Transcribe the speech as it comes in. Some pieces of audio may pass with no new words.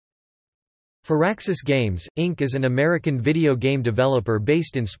Firaxis Games, Inc. is an American video game developer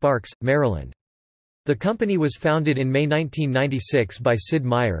based in Sparks, Maryland. The company was founded in May 1996 by Sid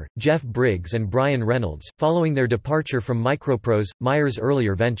Meier, Jeff Briggs and Brian Reynolds, following their departure from Microprose, Meier's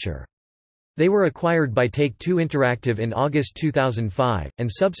earlier venture. They were acquired by Take-Two Interactive in August 2005, and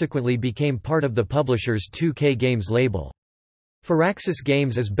subsequently became part of the publisher's 2K Games label. Firaxis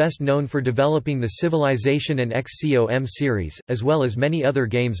Games is best known for developing the Civilization and XCOM series, as well as many other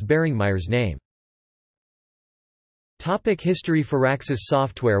games bearing Meier's name. History. Firaxis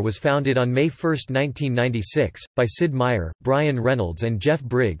Software was founded on May 1, 1996, by Sid Meier, Brian Reynolds and Jeff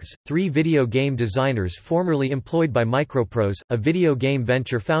Briggs, three video game designers formerly employed by Microprose, a video game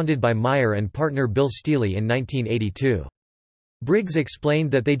venture founded by Meier and partner Bill Steely in 1982. Briggs explained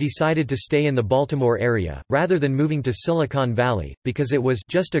that they decided to stay in the Baltimore area, rather than moving to Silicon Valley, because it was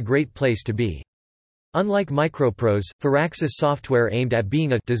just a great place to be. Unlike Microprose, Firaxis Software aimed at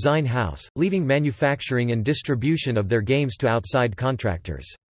being a design house, leaving manufacturing and distribution of their games to outside contractors.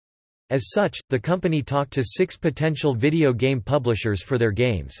 As such, the company talked to 6 potential video game publishers for their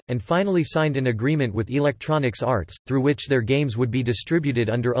games, and finally signed an agreement with Electronic Arts, through which their games would be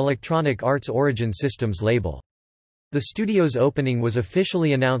distributed under Electronic Arts Origin Systems label. The studio's opening was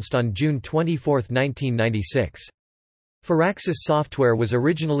officially announced on June 24, 1996. Firaxis Software was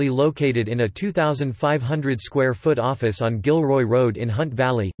originally located in a 2,500 square foot office on Gilroy Road in Hunt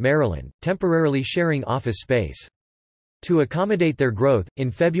Valley, Maryland, temporarily sharing office space. To accommodate their growth,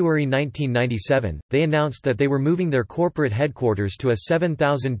 in February 1997, they announced that they were moving their corporate headquarters to a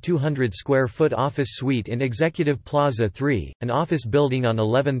 7,200 square foot office suite in Executive Plaza 3, an office building on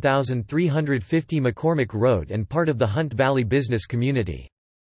 11,350 McCormick Road and part of the Hunt Valley business community.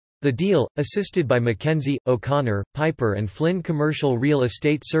 The deal, assisted by Mackenzie, O'Connor, Piper and Flynn commercial real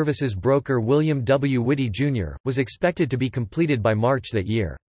estate services broker William W. Whitty, Jr., was expected to be completed by March that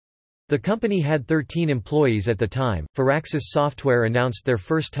year. The company had 13 employees at the time. Firaxis Software announced their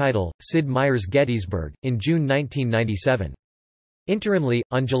first title, Sid Meier's Gettysburg, in June 1997. Interimly,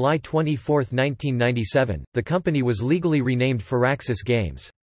 on July 24, 1997, the company was legally renamed Firaxis Games.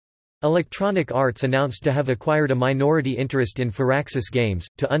 Electronic Arts announced to have acquired a minority interest in Firaxis Games,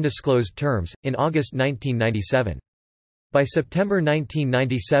 to undisclosed terms, in August 1997. By September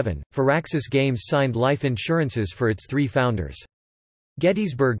 1997, Firaxis Games signed life insurances for its 3 founders.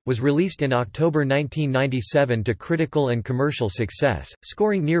 Gettysburg was released in October 1997 to critical and commercial success,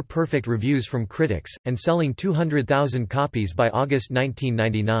 scoring near-perfect reviews from critics, and selling 200,000 copies by August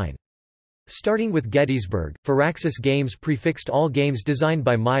 1999. Starting with Gettysburg, Firaxis Games prefixed all games designed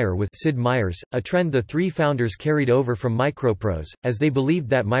by Meier with Sid Meier's, a trend the 3 founders carried over from Microprose, as they believed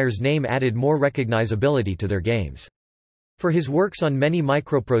that Meier's name added more recognizability to their games. For his works on many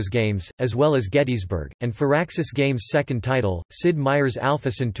Microprose games, as well as Gettysburg, and Firaxis Games' second title, Sid Meier's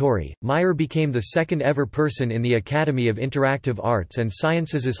Alpha Centauri, Meier became the second-ever person in the Academy of Interactive Arts and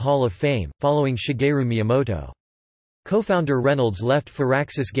Sciences' Hall of Fame, following Shigeru Miyamoto. Co-founder Reynolds left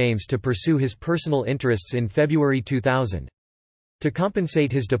Firaxis Games to pursue his personal interests in February 2000. To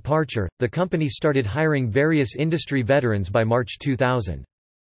compensate his departure, the company started hiring various industry veterans by March 2000.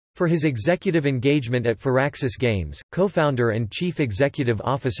 For his executive engagement at Firaxis Games, co-founder and chief executive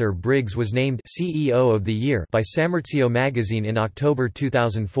officer Briggs was named CEO of the Year by Sammartio magazine in October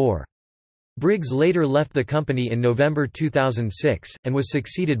 2004. Briggs later left the company in November 2006, and was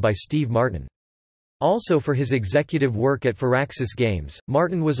succeeded by Steve Martin. Also for his executive work at Firaxis Games,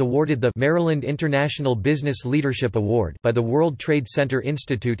 Martin was awarded the Maryland International Business Leadership Award by the World Trade Center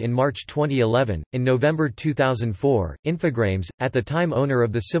Institute in March 2011. In November 2004, Infogrames, at the time owner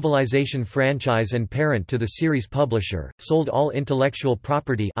of the Civilization franchise and parent to the series publisher, sold all intellectual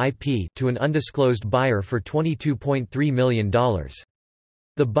property (IP) to an undisclosed buyer for $22.3 million.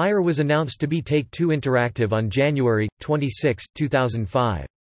 The buyer was announced to be Take-Two Interactive on January 26, 2005.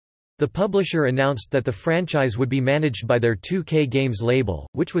 The publisher announced that the franchise would be managed by their 2K Games label,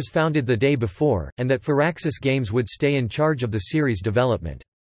 which was founded the day before, and that Firaxis Games would stay in charge of the series development.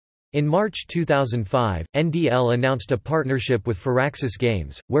 In March 2005, NDL announced a partnership with Firaxis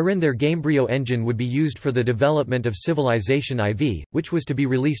Games, wherein their Gamebryo engine would be used for the development of Civilization IV, which was to be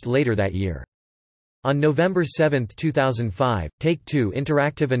released later that year. On November 7, 2005, Take-Two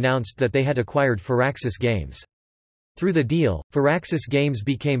Interactive announced that they had acquired Firaxis Games. Through the deal, Firaxis Games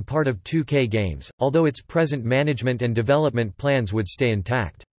became part of 2K Games, although its present management and development plans would stay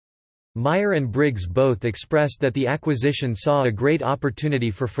intact. Meier and Briggs both expressed that the acquisition saw a great opportunity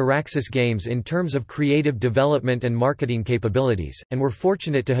for Firaxis Games in terms of creative development and marketing capabilities, and were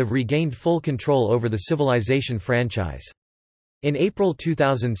fortunate to have regained full control over the Civilization franchise. In April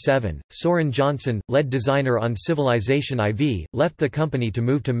 2007, Soren Johnson, lead designer on Civilization IV, left the company to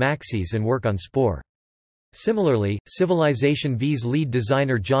move to Maxis and work on Spore. Similarly, Civilization V's lead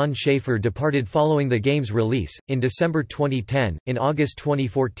designer John Schaefer departed following the game's release. In December 2010, in August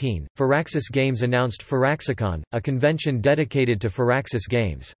 2014, Firaxis Games announced Firaxicon, a convention dedicated to Firaxis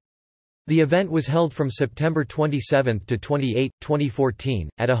Games. The event was held from September 27 to 28, 2014,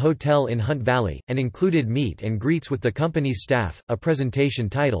 at a hotel in Hunt Valley, and included meet and greets with the company's staff, a presentation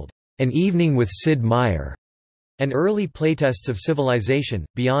titled, An Evening with Sid Meier, and early playtests of Civilization,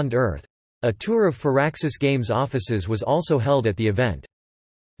 Beyond Earth. A tour of Firaxis Games offices was also held at the event.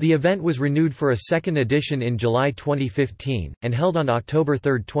 The event was renewed for a second edition in July 2015, and held on October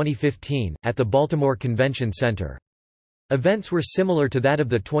 3, 2015, at the Baltimore Convention Center. Events were similar to that of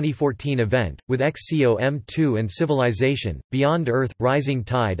the 2014 event, with XCOM2 and Civilization, Beyond Earth, Rising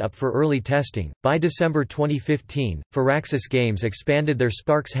Tide up for early testing. By December 2015, Firaxis Games expanded their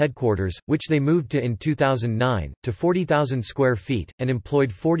Sparks headquarters, which they moved to in 2009, to 40,000 square feet, and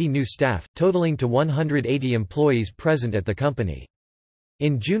employed 40 new staff, totaling to 180 employees present at the company.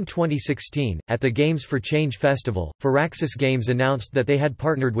 In June 2016, at the Games for Change Festival, Firaxis Games announced that they had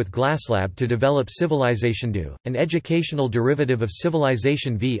partnered with GlassLab to develop Civilization II, an educational derivative of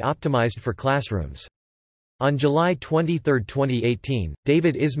Civilization V optimized for classrooms. On July 23, 2018,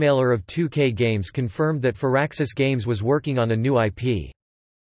 David Ismailer of 2K Games confirmed that Firaxis Games was working on a new IP.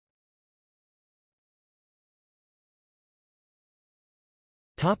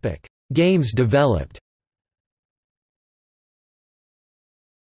 Games developed.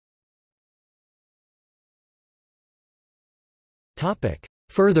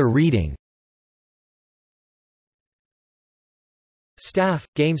 Further reading. Staff,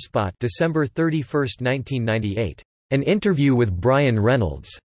 GameSpot, December 31, 1998. An interview with Brian Reynolds.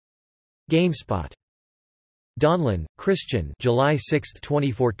 GameSpot. Donlan, Christian, July 6,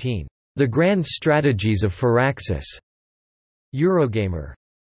 2014. The Grand Strategies of Firaxis. Eurogamer.